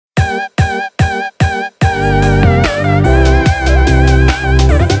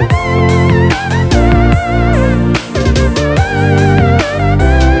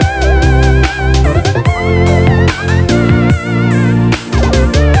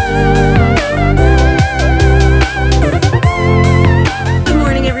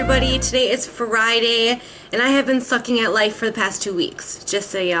Friday, and I have been sucking at life for the past 2 weeks, just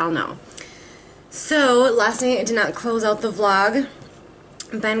so y'all know. So, last night I did not close out the vlog.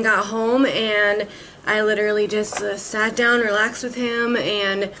 Ben got home, and I literally just sat down, relaxed with him,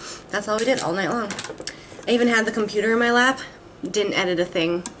 and that's all we did all night long. I even had the computer in my lap. Didn't edit a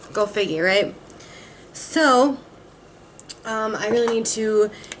thing. Go figure, right? So, I really need to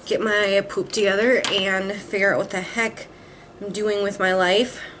get my poop together and figure out what the heck I'm doing with my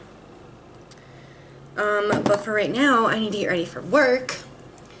life. But for right now, I need to get ready for work,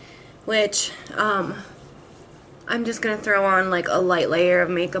 which, I'm just going to throw on like a light layer of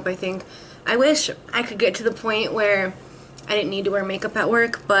makeup, I think. I wish I could get to the point where I didn't need to wear makeup at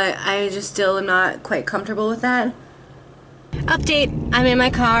work, but I just still am not quite comfortable with that. Update, I'm in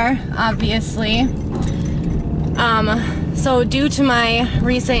my car, obviously. So due to my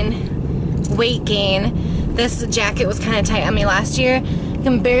recent weight gain, this jacket was kind of tight on me last year. I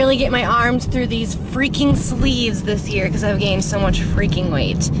can barely get my arms through these freaking sleeves this year because I've gained so much freaking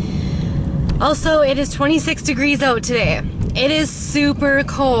weight. Also, it is 26 degrees out today. It is super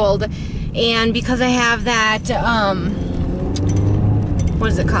cold, and because I have that,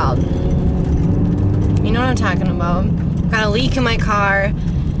 what is it called? You know what I'm talking about. I've got a leak in my car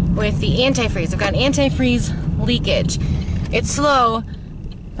with the antifreeze. I've got antifreeze leakage. It's slow,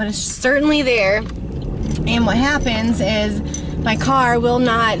 but it's certainly there. And what happens is my car will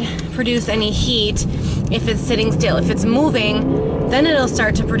not produce any heat if it's sitting still. If it's moving, then it'll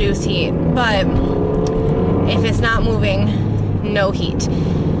start to produce heat. But if it's not moving, no heat.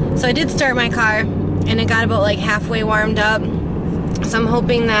 So I did start my car, and it got about like halfway warmed up. So I'm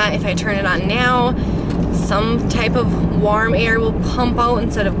hoping that if I turn it on now, some type of warm air will pump out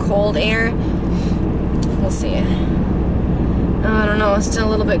instead of cold air. We'll see. I don't know, it's still a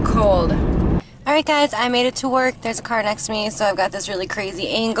little bit cold. Alright guys, I made it to work. There's a car next to me, so I've got this really crazy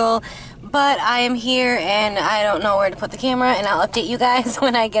angle. But I am here, and I don't know where to put the camera, and I'll update you guys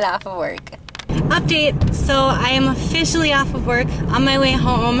when I get off of work. Update, so I am officially off of work, on my way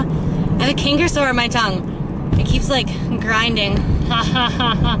home. I have a canker sore on my tongue. It keeps like grinding.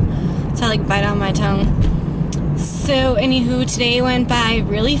 So I like bite on my tongue. So anywho, today went by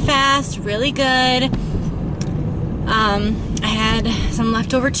really fast, really good. I had some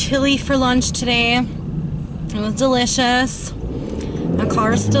leftover chili for lunch today. It was delicious. My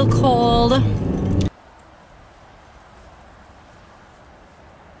car is still cold.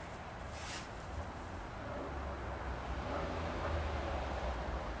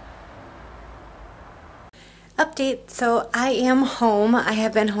 Update, so I am home. I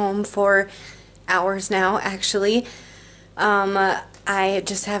have been home for hours now, actually. I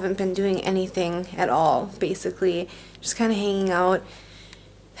just haven't been doing anything at all, basically. Just kind of hanging out.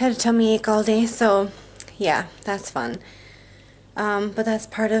 Had a tummy ache all day, so yeah, that's fun. But that's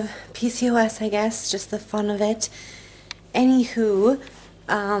part of PCOS, I guess, just the fun of it. Anywho,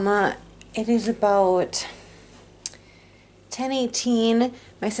 it is about 10:18.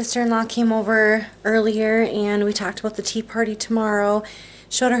 My sister-in-law came over earlier, and we talked about the tea party tomorrow.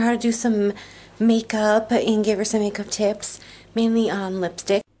 Showed her how to do some makeup and gave her some makeup tips, mainly on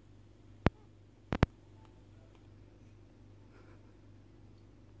lipstick.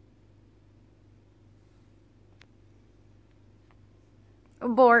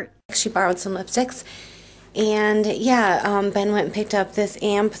 Abort. She borrowed some lipsticks, and yeah, Ben went and picked up this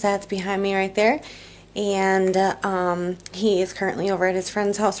amp that's behind me right there, and he is currently over at his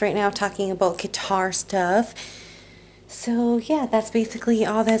friend's house right now talking about guitar stuff. So yeah, that's basically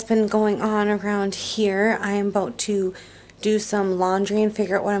all that's been going on around here. I am about to do some laundry and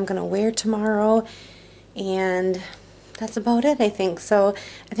figure out what I'm going to wear tomorrow, and that's about it, I think. So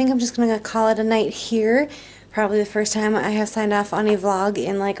I think I'm just going to call it a night here. Probably the first time I have signed off on a vlog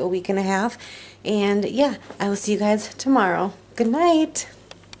in like a week and a half. And yeah, I will see you guys tomorrow. Good night.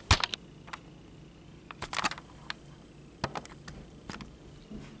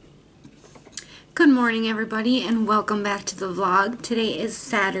 Good morning, everybody, and welcome back to the vlog. Today is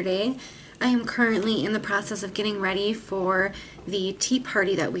Saturday. I am currently in the process of getting ready for the tea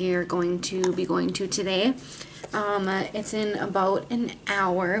party that we are going to be going to today. It's in about an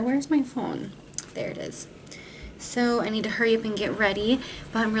hour. Where's my phone? There it is. So I need to hurry up and get ready,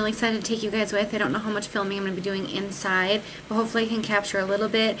 but I'm really excited to take you guys with. I don't know how much filming I'm going to be doing inside, but hopefully I can capture a little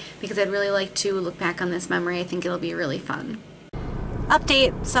bit because I'd really like to look back on this memory. I think it'll be really fun.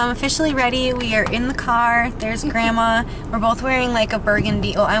 Update, so I'm officially ready. We are in the car. There's Grandma. We're both wearing like a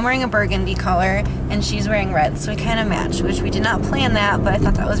burgundy, oh, I'm wearing a burgundy color and she's wearing red, so we kind of match, which we did not plan that, but I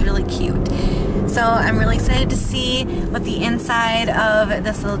thought that was really cute. So I'm really excited to see what the inside of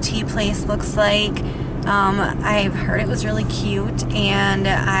this little tea place looks like. I've heard it was really cute, and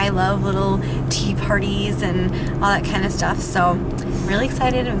I love little tea parties and all that kind of stuff, so I'm really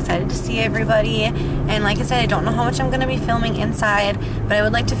excited. I'm excited to see everybody, and like I said, I don't know how much I'm going to be filming inside, but I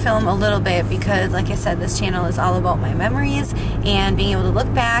would like to film a little bit because, like I said, this channel is all about my memories and being able to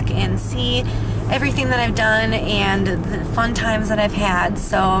look back and see everything that I've done and the fun times that I've had.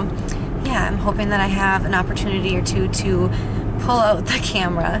 So yeah, I'm hoping that I have an opportunity or two to pull out the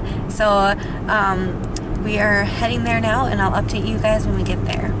camera. So we are heading there now, and I'll update you guys when we get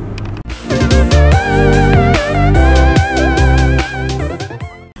there.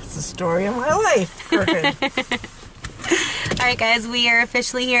 It's the story of my life. Perfect. Alright guys, we are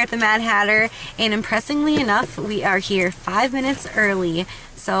officially here at the Mad Hatter, and impressively enough, we are here 5 minutes early.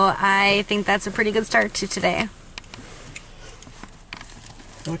 So I think that's a pretty good start to today.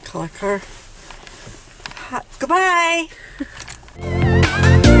 What color car? Goodbye!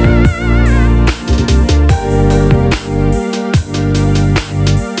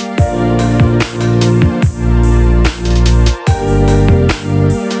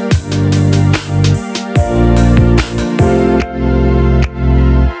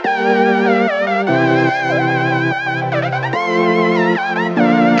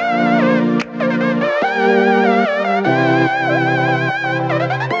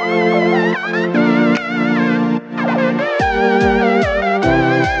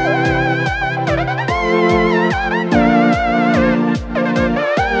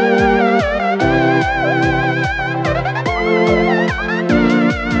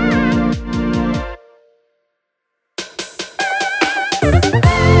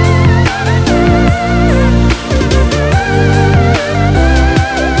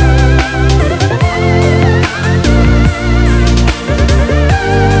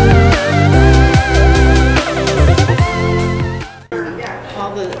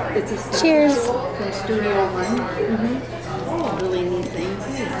 Cheers. From Studio One. Oh, really neat things.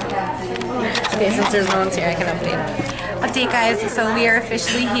 Okay, since there's no one's here, I can update. Update guys, so we are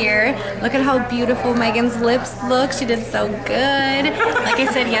officially here. Look at how beautiful Megan's lips look. She did so good. Like I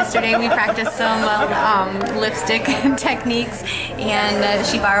said yesterday, we practiced some lipstick techniques, and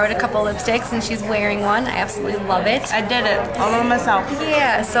she borrowed a couple lipsticks and she's wearing one. I absolutely love it. I did it all on myself.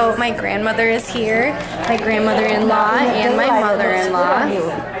 Yeah, so my grandmother is here, my grandmother-in-law, and my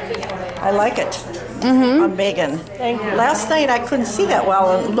mother-in-law. I like it. I'm Megan. Thank you. Last night I couldn't see that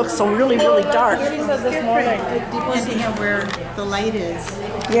well, and it looked so really, really dark. This morning. Depending on where the light is.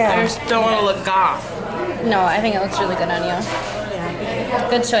 Yeah. I just don't want to look goth. No, I think it looks really good on you.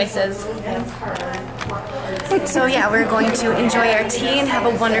 Good choices. So yeah, we're going to enjoy our tea and have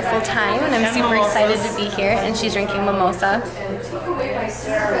a wonderful time, and I'm super excited to be here, and she's drinking mimosa.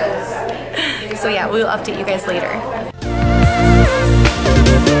 So yeah, we'll update you guys later.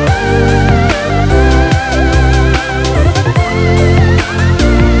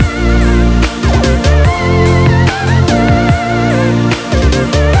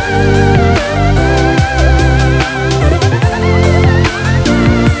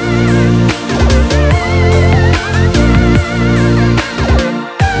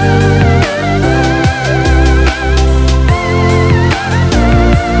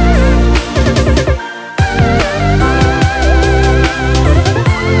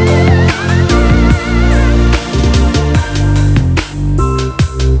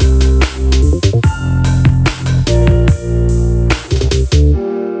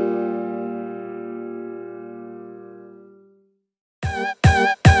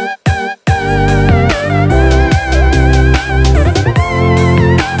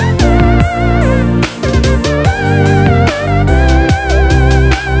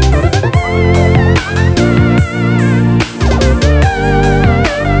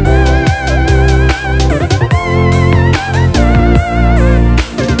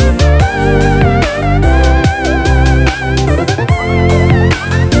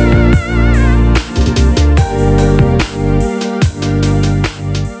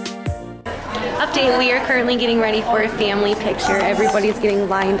 Getting ready for a family picture. Everybody's getting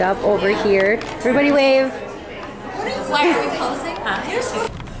lined up over here. Everybody wave. Why are we posing?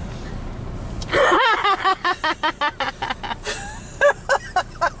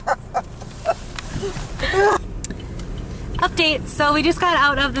 Update. So we just got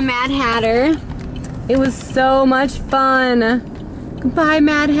out of the Mad Hatter. It was so much fun. Goodbye,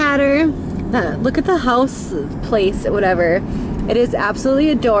 Mad Hatter. Look at the house place, whatever. It is absolutely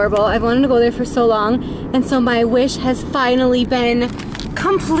adorable. I've wanted to go there for so long, and so my wish has finally been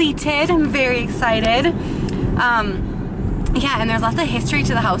completed. I'm very excited. Yeah, and there's lots of history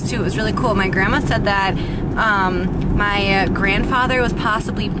to the house too. It was really cool. My grandma said that my grandfather was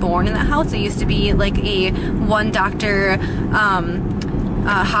possibly born in that house. It used to be like a one doctor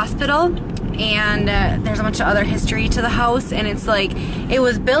hospital, and there's a bunch of other history to the house, and it's like it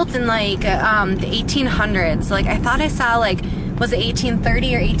was built in like the 1800s. Like I thought I saw like, was it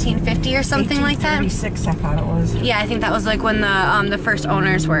 1830 or 1850 or something like that? 1836, I thought it was. Yeah, I think that was like when the first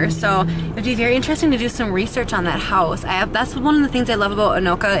owners were. So it'd be very interesting to do some research on that house. That's one of the things I love about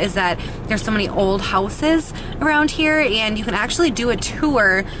Anoka, is that there's so many old houses around here, and you can actually do a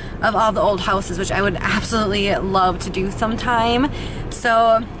tour of all the old houses, which I would absolutely love to do sometime.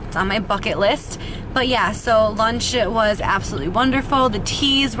 So it's on my bucket list. But yeah, so lunch was absolutely wonderful. The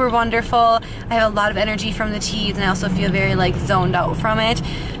teas were wonderful. I have a lot of energy from the teas, and I also feel very like zoned out from it.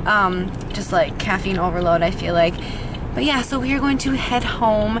 Just like caffeine overload, I feel like. But yeah, so we are going to head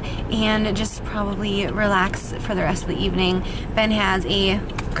home and just probably relax for the rest of the evening. Ben has a,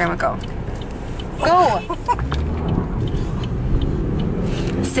 Grandma, go. Go!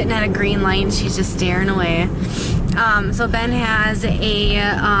 Sitting at a green light and she's just staring away. So Ben has a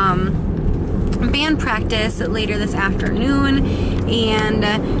band practice later this afternoon, and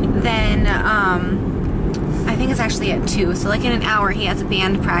then I think it's actually at 2, so like in an hour he has a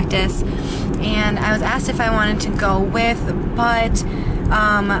band practice, and I was asked if I wanted to go with, but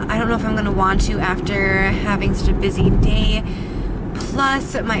I don't know if I'm going to want to after having such a busy day.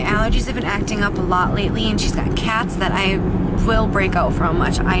 Plus, my allergies have been acting up a lot lately, and she's got cats that I will break out from,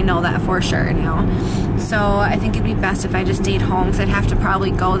 which I know that for sure now. So I think it'd be best if I just stayed home, because I'd have to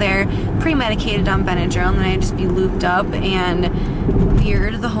probably go there pre-medicated on Benadryl, and then I'd just be looped up and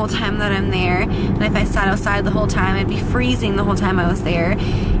weird the whole time that I'm there. And if I sat outside the whole time, I'd be freezing the whole time I was there.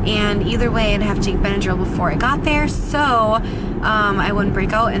 And either way, I'd have to take Benadryl before I got there, so I wouldn't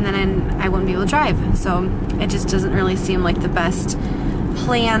break out, and then I wouldn't be able to drive. So it just doesn't really seem like the best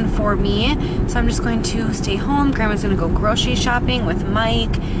plan for me. So I'm just going to stay home. Grandma's gonna go grocery shopping with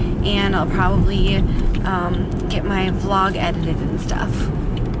Mike, and I'll probably get my vlog edited and stuff.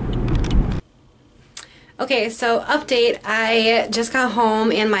 Okay, so update, I just got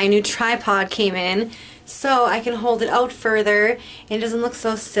home and my new tripod came in, so I can hold it out further and it doesn't look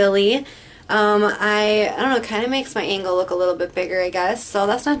so silly. I don't know, it kind of makes my angle look a little bit bigger, I guess, so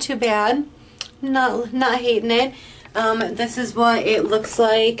that's not too bad. Not hating it. This is what it looks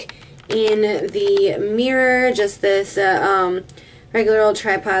like in the mirror, just this regular old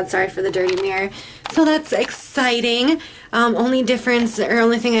tripod. Sorry for the dirty mirror. So that's exciting. Only difference, or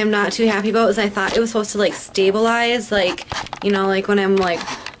only thing I'm not too happy about, is I thought it was supposed to like stabilize, like, you know, like when I'm like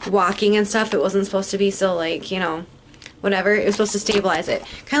walking and stuff, it wasn't supposed to be so like, you know, whatever. It was supposed to stabilize it.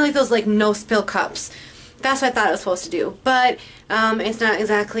 Kind of like those like no spill cups. That's what I thought it was supposed to do. But it's not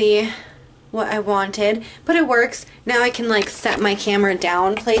exactly what I wanted, but it works. Now I can like set my camera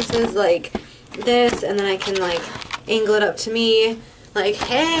down places like this, and then I can like angle it up to me like,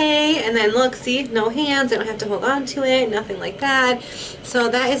 hey, and then look, see, no hands, I don't have to hold on to it, nothing like that. So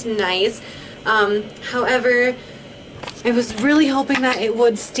that is nice. However, I was really hoping that it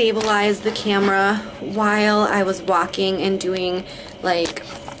would stabilize the camera while I was walking and doing like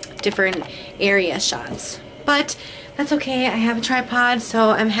different area shots. But that's okay, I have a tripod, so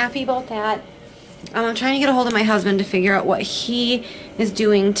I'm happy about that. I'm trying to get a hold of my husband to figure out what he is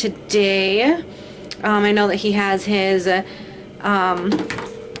doing today. I know that he has his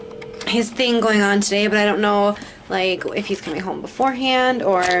thing going on today, but I don't know like if he's coming home beforehand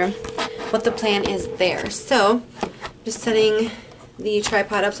or what the plan is there. So just setting the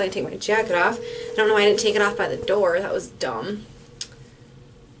tripod up so I can take my jacket off. I don't know why I didn't take it off by the door. That was dumb.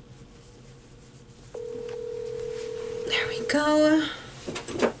 There we go.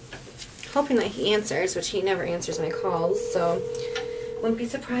 Hoping that he answers, which he never answers my calls, so wouldn't be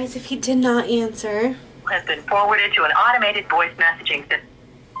surprised if he did not answer. Has been forwarded to an automated voice messaging system.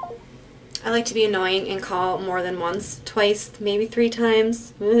 I like to be annoying and call more than once, twice, maybe 3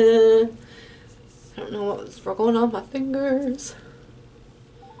 times. I don't know what was going on my fingers.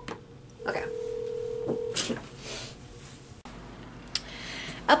 Okay.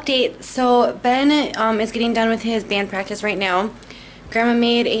 Update, so Ben is getting done with his band practice right now. Grandma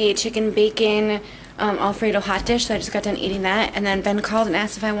made a chicken bacon Alfredo hot dish, so I just got done eating that, and then Ben called and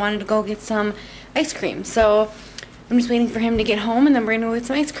asked if I wanted to go get some ice cream. So I'm just waiting for him to get home, and then we're gonna go get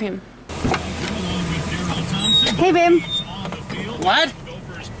some ice cream. Hey, babe. What?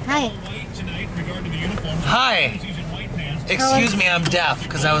 Hi. Hi. Excuse me, I'm deaf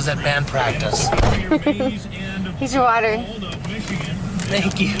because I was at band practice. Here's your water.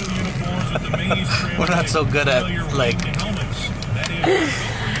 Thank you. We're not so good at, like...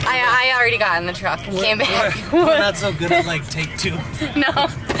 I already got in the truck and came back. We're not so good at, like, take 2. No.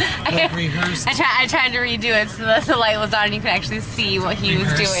 I like rehearsed. I tried to redo it so that the light was on and you could actually see what he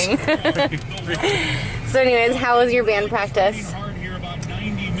was doing. So anyways, how was your band practice?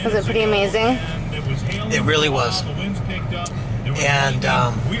 Was it pretty amazing? It really was. And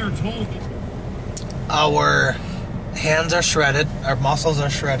our hands are shredded, our muscles are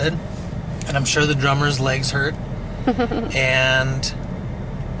shredded, and I'm sure the drummer's legs hurt. And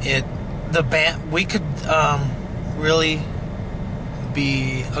the band, we could really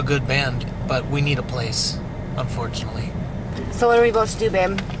be a good band, but we need a place, unfortunately. So what are we about to do,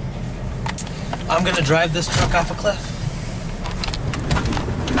 babe? I'm gonna drive this truck off a cliff.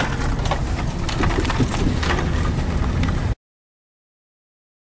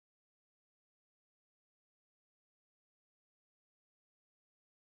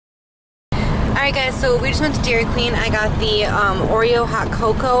 Alright guys, so we just went to Dairy Queen. I got the Oreo hot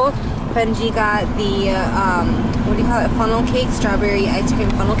cocoa. Benji got the, what do you call it, funnel cake, strawberry ice cream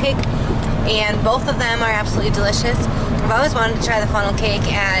funnel cake. And both of them are absolutely delicious. I've always wanted to try the funnel cake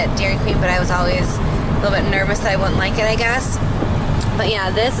at Dairy Queen, but I was always a little bit nervous that I wouldn't like it, I guess. But yeah,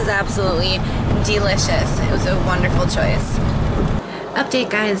 this is absolutely delicious. It was a wonderful choice. Update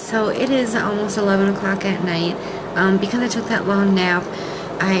guys, so it is almost 11 o'clock at night. Because I took that long nap,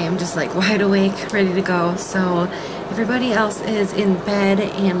 I am just like wide awake, ready to go. So everybody else is in bed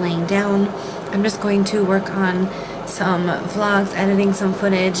and laying down. I'm just going to work on some vlogs, editing some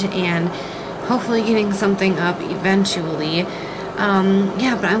footage, and hopefully getting something up eventually.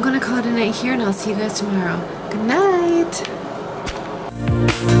 Yeah, but I'm gonna call it a night here, and I'll see you guys tomorrow. Good night.